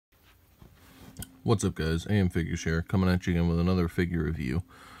What's up, guys? AM Figures here, coming at you again with another figure review.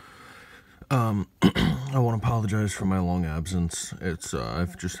 I want to apologize for my long absence. It's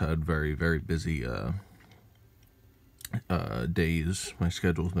I've just had very busy days. My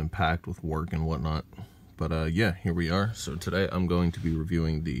schedule's been packed with work and whatnot. But yeah, here we are. So today I'm going to be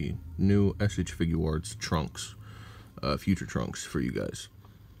reviewing the new SH Figuarts trunks, future trunks for you guys.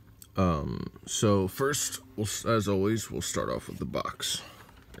 So first, as always, we'll start off with the box.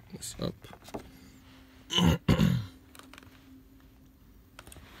 Bring this up. There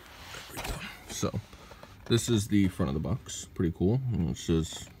we go. So, this is the front of the box. Pretty cool. And it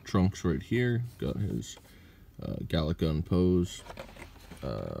says Trunks right here. Got his Gallic gun pose.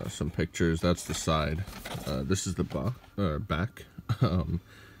 Some pictures. That's the side. This is the back.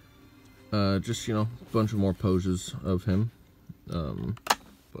 Just, a bunch of more poses of him.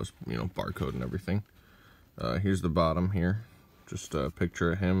 Plus, barcode and everything. Here's the bottom here. Just a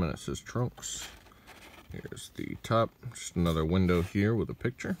picture of him, and it says Trunks. Here's the top, just another window here with a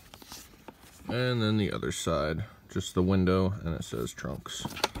picture. And then the other side, just the window, and it says Trunks.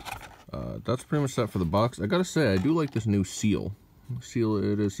 That's pretty much that for the box. I gotta say, I do like this new seal.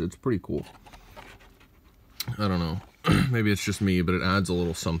 It's pretty cool. I don't know, maybe it's just me, but it adds a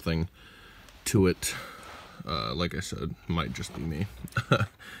little something to it. Like I said, might just be me.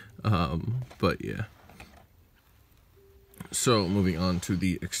 But yeah. So, moving on to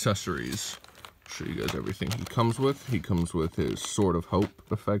the accessories. Show you guys everything he comes with. He comes with his Sword of Hope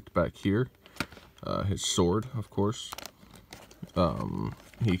effect back here. His sword, of course.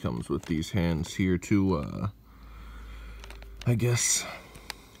 He comes with these hands here too. I guess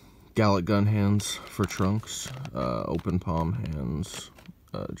Gallic gun hands for Trunks. Open palm hands.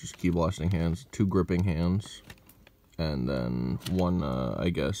 Just key blasting hands. 2 gripping hands. And then one, I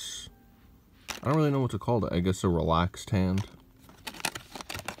guess, I don't really know what to call it. I guess a relaxed hand.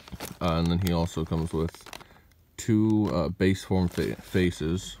 And then he also comes with 2 base form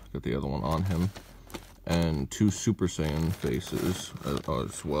faces. Got the other one on him. And 2 Super Saiyan faces,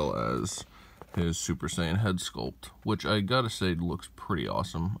 as well as his Super Saiyan head sculpt, which I gotta say looks pretty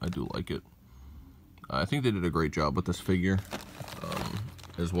awesome. I do like it. I think they did a great job with this figure,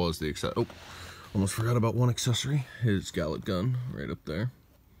 as well as the oh, almost forgot about one accessory. His Gallic gun right up there.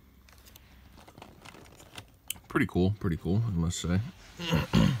 Pretty cool, I must say.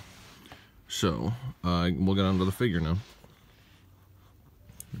 So, we'll get on to the figure now.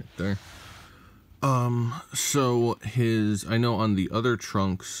 Right there. So I know on the other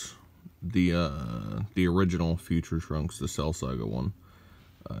Trunks, the original Future Trunks, the Cell Saga one,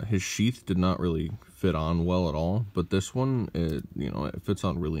 his sheath did not really fit on well at all, but this one, it fits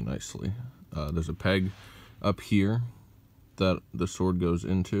on really nicely. There's a peg up here that the sword goes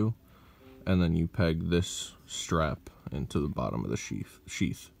into, and then you peg this strap into the bottom of the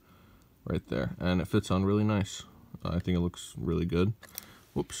sheath. Right there, and it fits on really nice. I think it looks really good.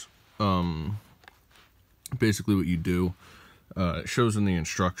 Whoops. Basically what you do, it shows in the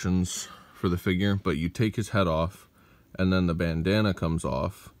instructions for the figure, but you take his head off, and then the bandana comes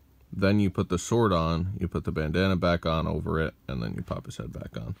off, then you put the sword on, you put the bandana back on over it, and then you pop his head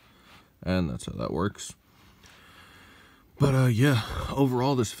back on. And that's how that works. But yeah,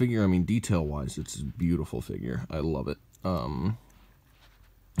 overall this figure, I mean, detail-wise, it's a beautiful figure. I love it.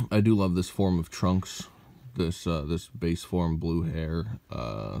 I do love this form of Trunks, this base form blue hair.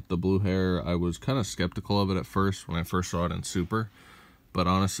 The blue hair, I was kind of skeptical of it at first when I first saw it in Super, but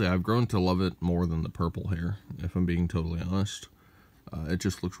honestly, I've grown to love it more than the purple hair, if I'm being totally honest. It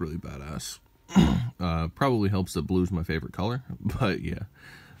just looks really badass. Probably helps that blue's my favorite color, but yeah.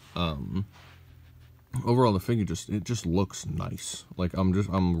 Overall, the figure just looks nice. Like,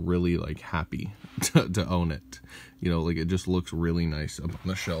 I'm really, like, happy to own it. Like, it just looks really nice up on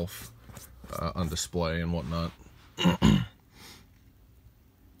the shelf, on display and whatnot.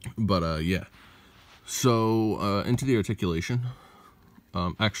 But, yeah. So, into the articulation.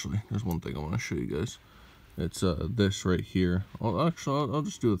 Actually, there's one thing I want to show you guys. It's, this right here. I'll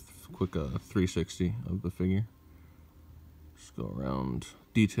just do a quick, 360 of the figure. Just go around.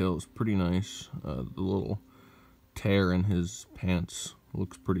 Detail is pretty nice. The little tear in his pants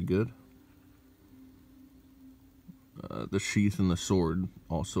looks pretty good. The sheath and the sword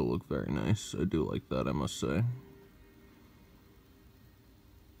also look very nice. I do like that, I must say.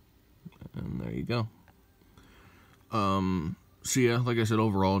 And there you go. So yeah, like I said,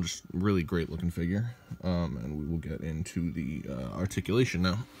 overall, just really great looking figure. And we will get into the articulation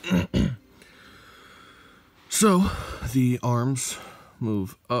now. So, the arms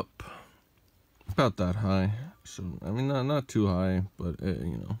move up about that high. So, I mean, not too high, but,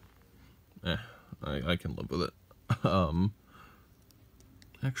 I can live with it.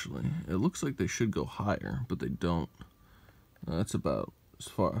 Actually, it looks like they should go higher, but they don't. That's about as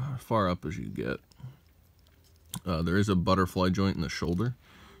far up as you get. There is a butterfly joint in the shoulder,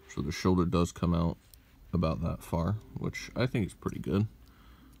 so the shoulder does come out about that far, which I think is pretty good.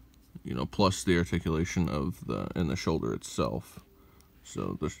 You know, plus the articulation of in the shoulder itself,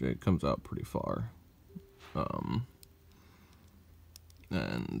 so it comes out pretty far.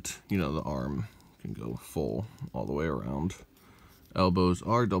 And you know, the arm can go full all the way around. Elbows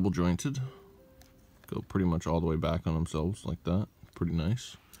are double jointed, go pretty much all the way back on themselves like that. Pretty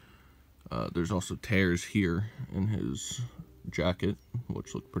nice. There's also tears here in his jacket,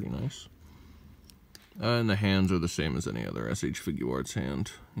 which look pretty nice. And the hands are the same as any other SH Figuarts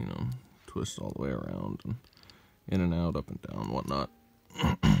hand. You know, twist all the way around and in and out, up and down, whatnot.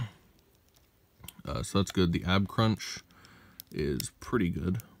 So that's good. The ab crunch is pretty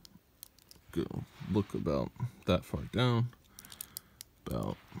good. Go look about that far down,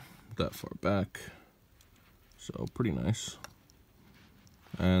 about that far back. So pretty nice.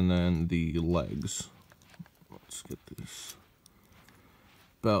 And then the legs. Let's get this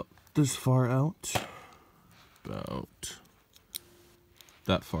about this far out, about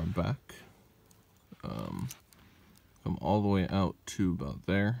that far back. Come all the way out to about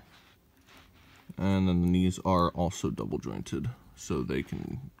there. And then the knees are also double jointed, so they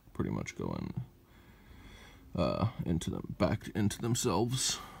can pretty much go in back into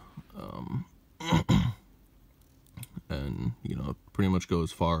themselves. And you know, pretty much go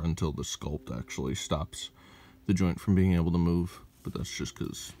as far until the sculpt actually stops the joint from being able to move. But that's just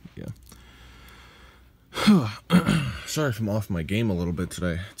because, yeah. Sorry if I'm off my game a little bit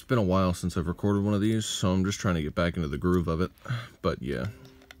today. It's been a while since I've recorded one of these, so I'm just trying to get back into the groove of it. But yeah.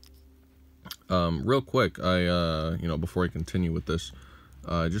 Real quick, you know, before I continue with this,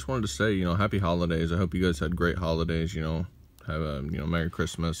 I just wanted to say, you know, happy holidays. I hope you guys had great holidays, you know. Have a, you know, Merry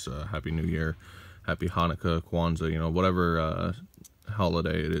Christmas, Happy New Year, Happy Hanukkah, Kwanzaa, you know, whatever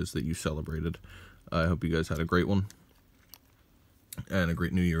holiday it is that you celebrated. I hope you guys had a great one. And a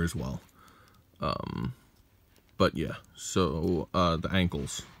great New Year as well. But yeah, so the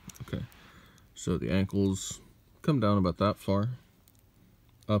ankles. Okay, so the ankles come down about that far,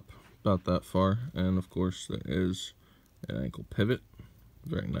 up about that far, and of course there is an ankle pivot.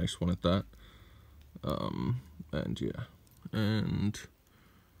 Very nice one at that. And yeah, and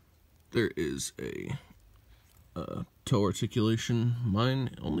there is a toe articulation.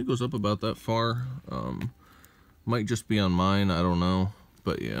 Mine only goes up about that far. Might just be on mine, I don't know,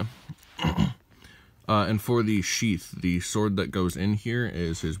 but yeah. And for the sheath, the sword that goes in here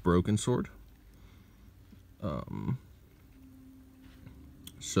is his broken sword.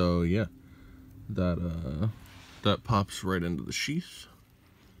 So yeah, that pops right into the sheath,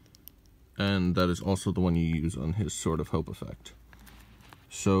 and that is also the one you use on his Sword of Hope effect.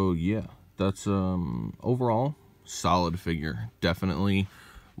 So yeah, that's overall solid figure. Definitely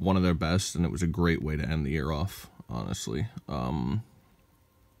one of their best, and it was a great way to end the year off, honestly.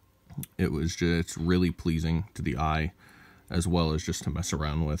 It's really pleasing to the eye, as well as just to mess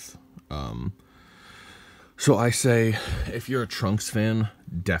around with. So I say, if you're a Trunks fan,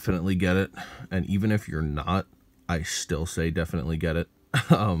 definitely get it. And even if you're not, I still say definitely get it.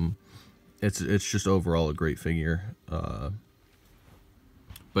 It's just overall a great figure.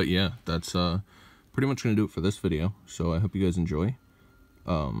 But yeah, that's pretty much going to do it for this video. So I hope you guys enjoy,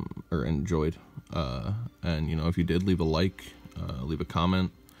 or enjoyed. And, you know, if you did, leave a like, leave a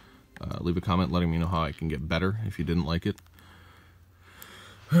comment. Leave a comment letting me know how I can get better if you didn't like it.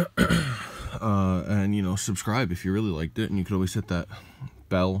 And, you know, subscribe if you really liked it. And you could always hit that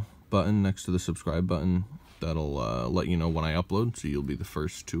bell button next to the subscribe button. That'll let you know when I upload, so you'll be the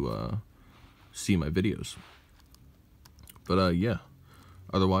first to see my videos. But, yeah.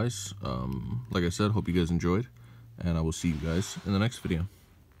 Otherwise, like I said, hope you guys enjoyed. And I will see you guys in the next video.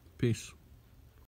 Peace.